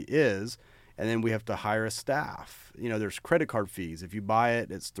maybe is. And then we have to hire a staff. There's credit card fees. If you buy it,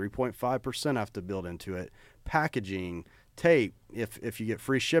 it's 3.5% have to build into it. Packaging, tape, if you get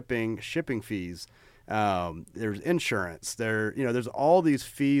free shipping fees. There's insurance. There's all these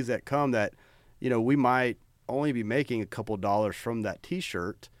fees that come that, we might only be making a couple dollars from that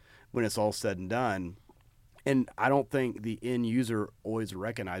T-shirt when it's all said and done. And I don't think the end user always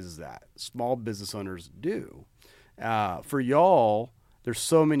recognizes that. Small business owners do. For y'all, there's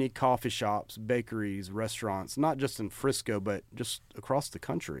so many coffee shops, bakeries, restaurants, not just in Frisco, but just across the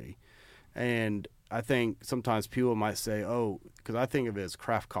country. And I think sometimes people might say, because I think of it as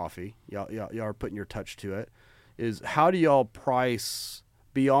craft coffee. Y'all are putting your touch to it. Is how do y'all price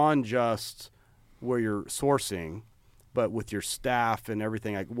beyond just where you're sourcing, but with your staff and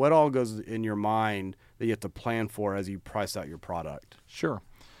everything? Like, what all goes in your mind that you have to plan for as you price out your product? Sure.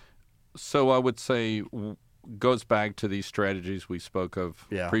 So I would say goes back to these strategies we spoke of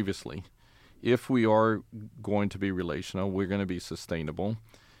previously. If we are going to be relational, we're going to be sustainable.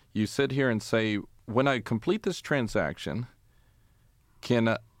 You sit here and say, when I complete this transaction,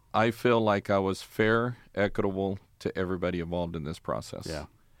 can I feel like I was fair, equitable to everybody involved in this process? Yeah.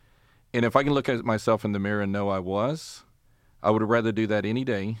 And if I can look at myself in the mirror and know I would rather do that any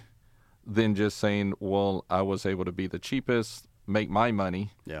day than just saying, well, I was able to be the cheapest, make my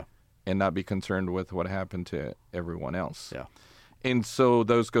money, and not be concerned with what happened to everyone else. Yeah. And so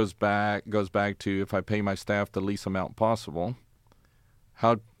those goes back to, if I pay my staff the least amount possible,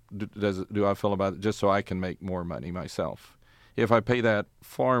 how do I feel about it, just so I can make more money myself? If I pay that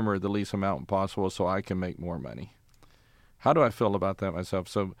farmer the least amount possible so I can make more money, how do I feel about that myself?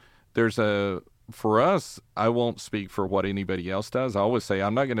 So for us, I won't speak for what anybody else does. I always say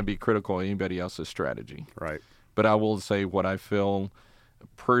I'm not going to be critical of anybody else's strategy. Right. But I will say what I feel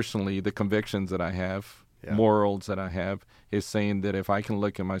personally, the convictions that I have, morals that I have, is saying that if I can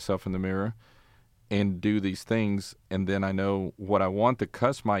look at myself in the mirror and do these things, and then I know what I want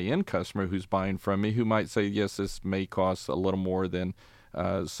my end customer who's buying from me, who might say, yes, this may cost a little more than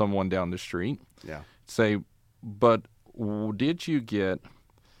someone down the street. Yeah. Say, but did you get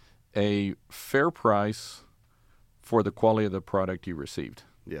a fair price for the quality of the product you received?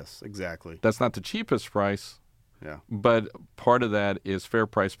 Yes, exactly. That's not the cheapest price. Yeah. But part of that is fair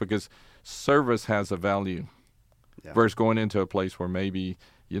price, because service has a value versus going into a place where maybe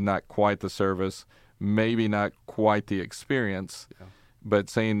you're not quite the service, maybe not quite the experience, but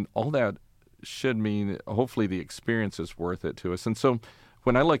saying all that should mean hopefully the experience is worth it to us. And so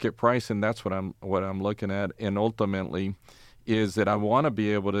when I look at pricing, that's what I'm looking at, and ultimately is that I want to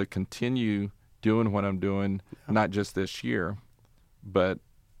be able to continue doing what I'm doing, not just this year, but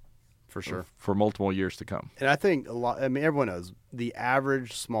for sure, for multiple years to come. And I think everyone knows the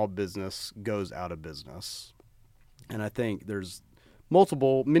average small business goes out of business. And I think there's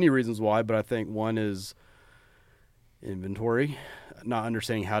many reasons why, but I think one is inventory, not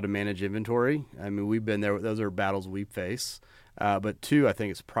understanding how to manage inventory. I mean, we've been there. Those are battles we face. But two, I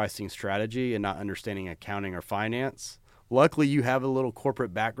think it's pricing strategy and not understanding accounting or finance. Luckily, you have a little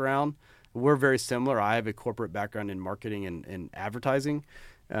corporate background. We're very similar. I have a corporate background in marketing and advertising.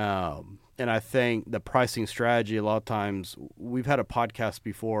 And I think the pricing strategy, a lot of times, we've had a podcast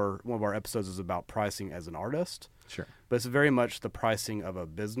before. One of our episodes is about pricing as an artist. Sure. But it's very much the pricing of a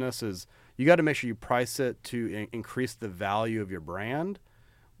business is you got to make sure you price it to increase the value of your brand,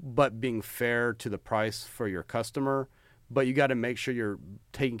 but being fair to the price for your customer. But you got to make sure you're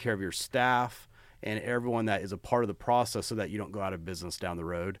taking care of your staff and everyone that is a part of the process so that you don't go out of business down the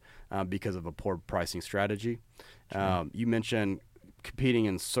road because of a poor pricing strategy. Sure. You mentioned competing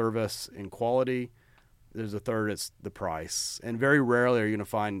in service and quality. There's a third, it's the price. And very rarely are you going to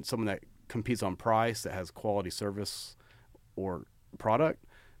find someone that competes on price that has quality service or product.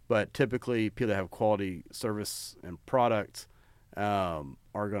 But typically people that have quality service and product are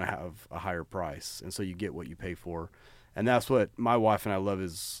going to have a higher price. And so you get what you pay for. And that's what my wife and I love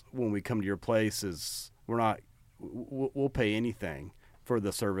is when we come to your place is we'll pay anything for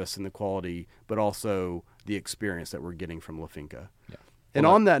the service and the quality, but also the experience that we're getting from La Finca. Yeah. And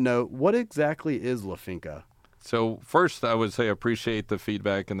on that note, what exactly is La Finca? So first, I would say appreciate the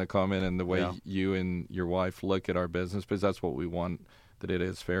feedback and the comment and the way you and your wife look at our business, because that's what we want, that it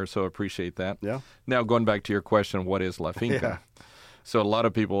is fair. So appreciate that. Yeah. Now, going back to your question, what is La Finca? So a lot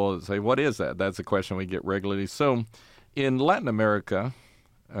of people say, what is that? That's a question we get regularly. So In Latin America,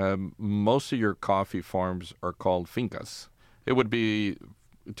 most of your coffee farms are called fincas. It would be,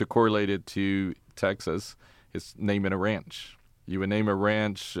 to correlate it to Texas, it's naming a ranch. You would name a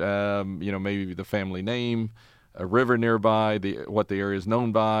ranch, maybe the family name, a river nearby, what the area is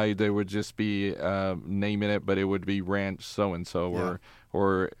known by. They would just be naming it, but it would be ranch so-and-so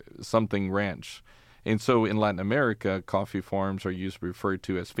or something ranch. And so in Latin America, coffee farms are usually referred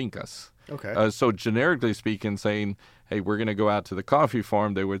to as fincas. Okay. So generically speaking, saying, hey, we're going to go out to the coffee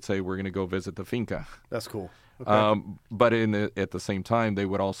farm, they would say, we're going to go visit the finca. That's cool. Okay. But at the same time, they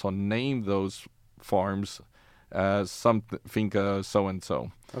would also name those farms some finca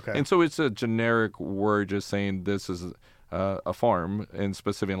so-and-so. Okay. And so it's a generic word just saying this is a farm, and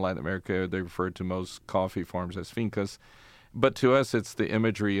specifically in Latin America, they refer to most coffee farms as fincas. But to us, it's the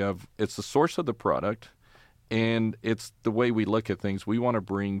imagery of, it's the source of the product, and it's the way we look at things. We want to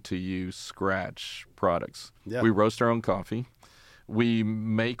bring to you scratch products. Yeah. We roast our own coffee. We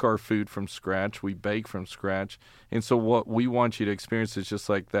make our food from scratch. We bake from scratch. And so what we want you to experience is just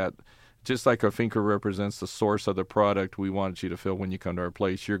like that. Just like our finca represents the source of the product, we want you to feel when you come to our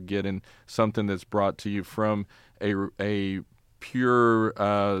place, you're getting something that's brought to you from a pure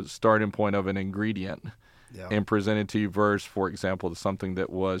starting point of an ingredient. Yeah. And presented to you versus, for example, something that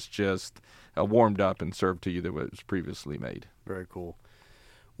was just warmed up and served to you that was previously made. Very cool.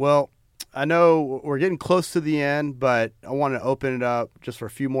 Well, I know we're getting close to the end, but I want to open it up just for a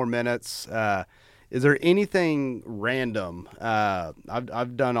few more minutes. Is there anything random?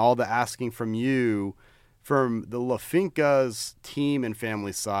 I've done all the asking from you, from the La Finca's team and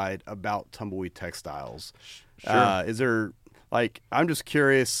family side about Tumbleweed TexStyles. Sure. Is there, I'm just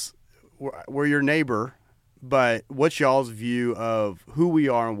curious, we're your neighbor, but what's y'all's view of who we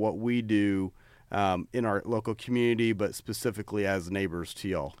are and what we do in our local community, but specifically as neighbors to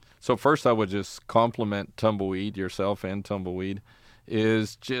y'all? So first I would just compliment Tumbleweed, yourself and Tumbleweed,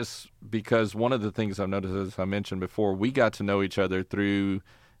 is just because one of the things I've noticed, as I mentioned before, we got to know each other through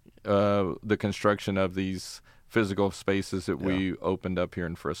the construction of these physical spaces that we opened up here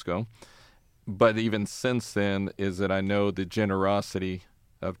in Frisco. But even since then is that I know the generosity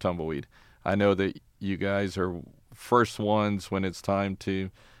of Tumbleweed. I know that you guys are first ones when it's time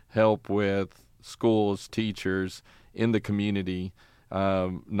to help with schools, teachers in the community,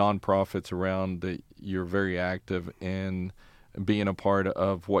 nonprofits around that you're very active in being a part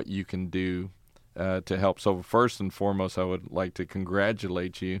of what you can do to help. So first and foremost, I would like to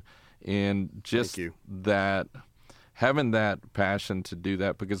congratulate you in just that, having that passion to do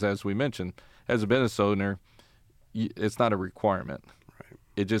that, because as we mentioned, as a business owner, it's not a requirement.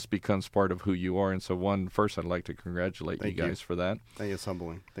 It just becomes part of who you are. And so first I'd like to congratulate you guys for that. I think it's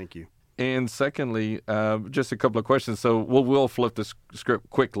humbling. Thank you. And secondly, just a couple of questions. So we'll flip the script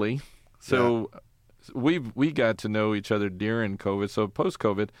quickly. So we got to know each other during COVID. So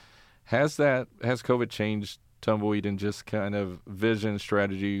post-COVID, has COVID changed Tumbleweed in just kind of vision,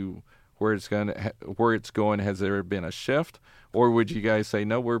 strategy, where it's going? Has there been a shift? Or would you guys say,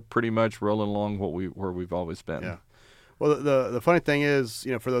 no, we're pretty much rolling along where we've always been? Yeah. Well, the funny thing is,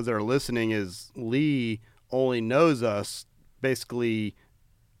 for those that are listening, is Lee only knows us basically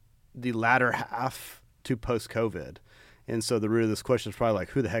the latter half to post-COVID. And so the root of this question is probably like,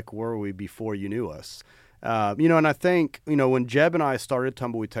 who the heck were we before you knew us? And I think, when Jeb and I started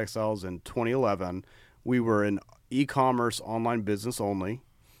Tumbleweed TexStyles in 2011, we were an e-commerce online business only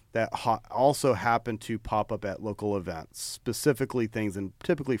that also happened to pop up at local events, specifically things in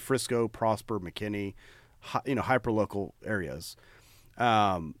typically Frisco, Prosper, McKinney, hyper-local areas.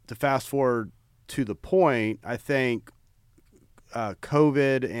 To fast forward to the point, I think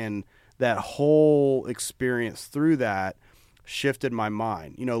COVID and that whole experience through that shifted my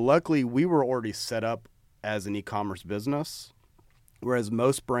mind. Luckily, we were already set up as an e-commerce business, whereas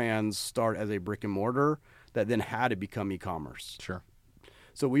most brands start as a brick and mortar that then had to become e-commerce. Sure.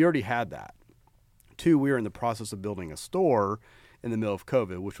 So we already had that. 2, we were in the process of building a store in the middle of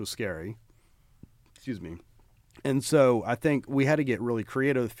COVID, which was scary. Excuse me. And so I think we had to get really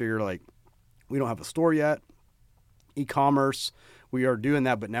creative to figure, we don't have a store yet. E-commerce, we are doing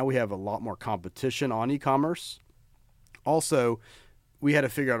that, but now we have a lot more competition on e-commerce. Also, we had to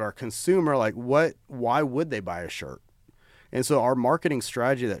figure out our consumer, why would they buy a shirt? And so our marketing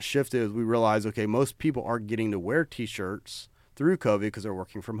strategy that shifted is we realized, okay, most people aren't getting to wear T-shirts through COVID because they're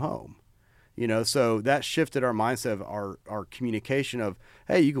working from home. So that shifted our mindset of our communication of,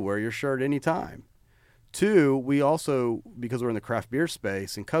 hey, you can wear your shirt anytime. 2, we also, because we're in the craft beer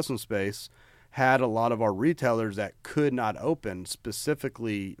space and custom space, had a lot of our retailers that could not open,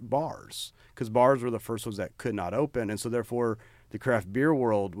 specifically bars, because bars were the first ones that could not open. And so therefore the craft beer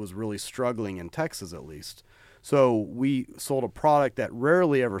world was really struggling in Texas, at least. So we sold a product that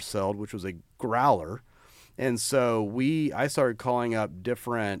rarely ever sold, which was a growler. And so I started calling up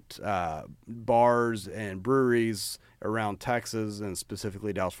different bars and breweries around Texas and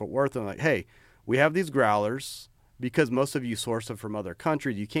specifically Dallas-Fort Worth. And like, hey, we have these growlers. Because most of you source them from other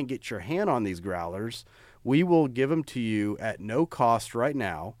countries, you can't get your hand on these growlers. We will give them to you at no cost right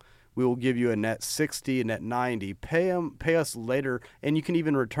now. We will give you a net 60, a net 90. Pay us later, and you can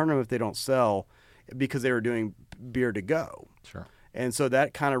even return them if they don't sell because they were doing beer to go. Sure. And so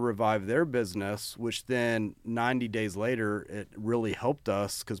that kind of revived their business, which then 90 days later, it really helped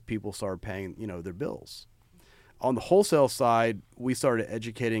us because people started paying, their bills. On the wholesale side, we started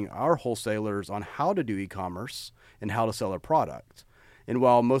educating our wholesalers on how to do e-commerce and how to sell their product. And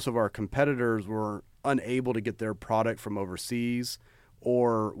while most of our competitors were unable to get their product from overseas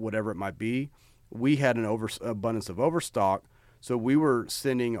or whatever it might be, we had an abundance of overstock. So we were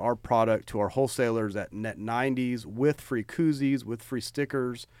sending our product to our wholesalers at net 90s with free koozies, with free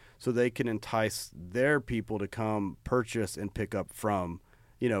stickers, so they can entice their people to come purchase and pick up from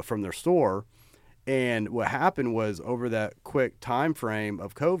their store. And what happened was over that quick time frame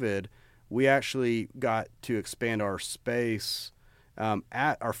of COVID, we actually got to expand our space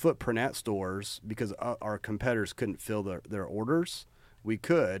at our footprint at stores because our competitors couldn't fill their orders. We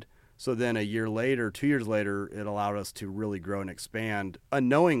could. So then 2 years later, it allowed us to really grow and expand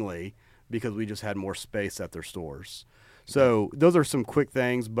unknowingly because we just had more space at their stores. So those are some quick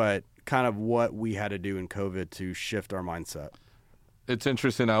things, but kind of what we had to do in COVID to shift our mindset. It's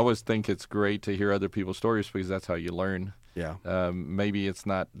interesting. I always think it's great to hear other people's stories because that's how you learn. Yeah. Maybe it's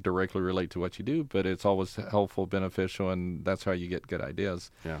not directly related to what you do, but it's always helpful, beneficial, and that's how you get good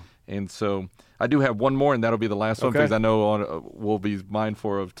ideas. Yeah. And so I do have one more, and that'll be the last one because I know we'll be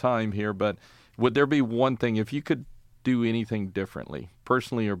mindful of time here. But would there be one thing, if you could do anything differently,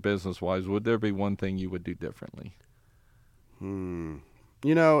 personally or business-wise, would there be one thing you would do differently?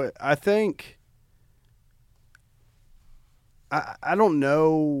 I think I don't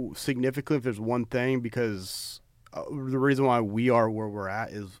know significantly if there's one thing because the reason why we are where we're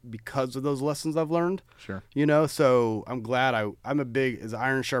at is because of those lessons I've learned. Sure. So I'm glad I'm a big, as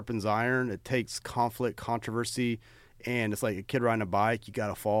iron sharpens iron, it takes conflict, controversy, and it's like a kid riding a bike. You got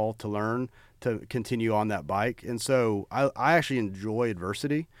to fall to learn to continue on that bike. And so I actually enjoy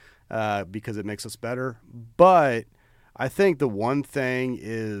adversity because it makes us better. But I think the one thing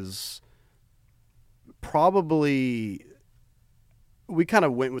is probably we kind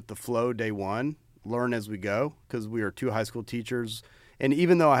of went with the flow day one, learn as we go, because we are 2 high school teachers. And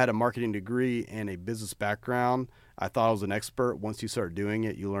even though I had a marketing degree and a business background, I thought I was an expert. Once you start doing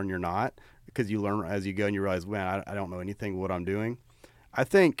it, you learn you're not, because you learn as you go and you realize, man, I don't know anything what I'm doing. I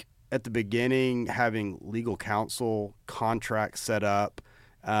think at the beginning, having legal counsel, contracts set up,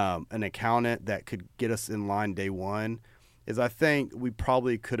 an accountant that could get us in line day one is I think we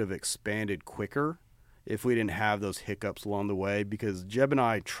probably could have expanded quicker if we didn't have those hiccups along the way, because Jeb and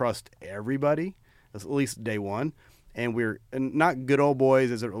I trust everybody, at least day one. And we're not good old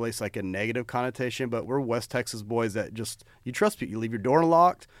boys as it relates like a negative connotation, but we're West Texas boys that just, you trust people. You leave your door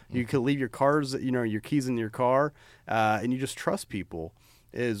unlocked. You can leave your cars, your keys in your car, and you just trust people.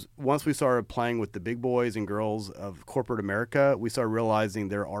 Is once we started playing with the big boys and girls of corporate America, we started realizing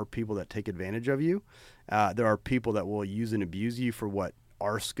there are people that take advantage of you. There are people that will use and abuse you for what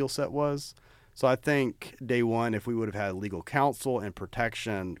our skill set was. So I think day one, if we would have had legal counsel and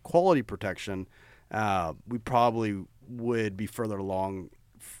protection, quality protection, we probably would be further along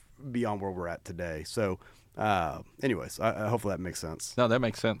beyond where we're at today. So anyways, hopefully that makes sense. No, that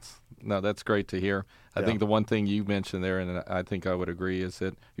makes sense. No, that's great to hear. I think the one thing you mentioned there, and I think I would agree, is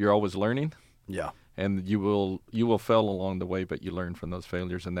that you're always learning. Yeah. And you will fail along the way, but you learn from those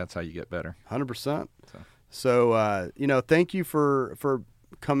failures, and that's how you get better. 100%. So thank you for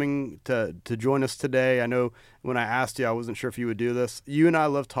coming to join us today. I know when I asked you, I wasn't sure if you would do this. You and I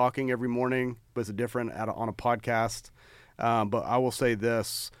love talking every morning, but it's different on a podcast. But I will say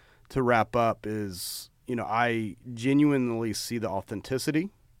this to wrap up is, I genuinely see the authenticity.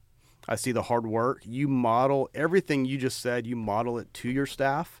 I see the hard work. You model everything you just said. You model it to your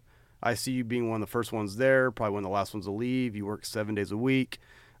staff. I see you being one of the first ones there, probably one of the last ones to leave. You work 7 days a week.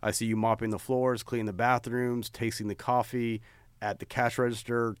 I see you mopping the floors, cleaning the bathrooms, tasting the coffee, at the cash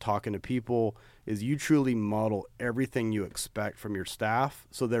register, talking to people. Is you truly model everything you expect from your staff.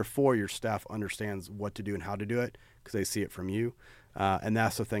 So therefore your staff understands what to do and how to do it because they see it from you. And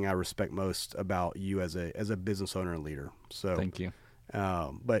that's the thing I respect most about you as a business owner and leader. So thank you.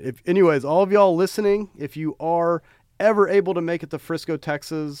 But anyways, all of y'all listening, if you are ever able to make it to Frisco,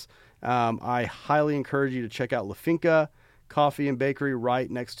 Texas, I highly encourage you to check out La Finca Coffee and Bakery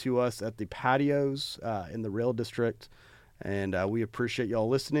right next to us at the patios in the Rail District. And we appreciate y'all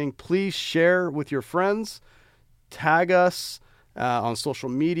listening. Please share with your friends, tag us on social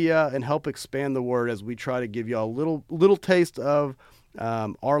media, and help expand the word as we try to give y'all a little taste of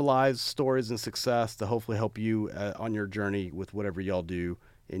our lives, stories, and success to hopefully help you on your journey with whatever y'all do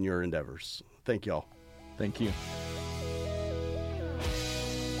in your endeavors. Thank y'all. Thank you.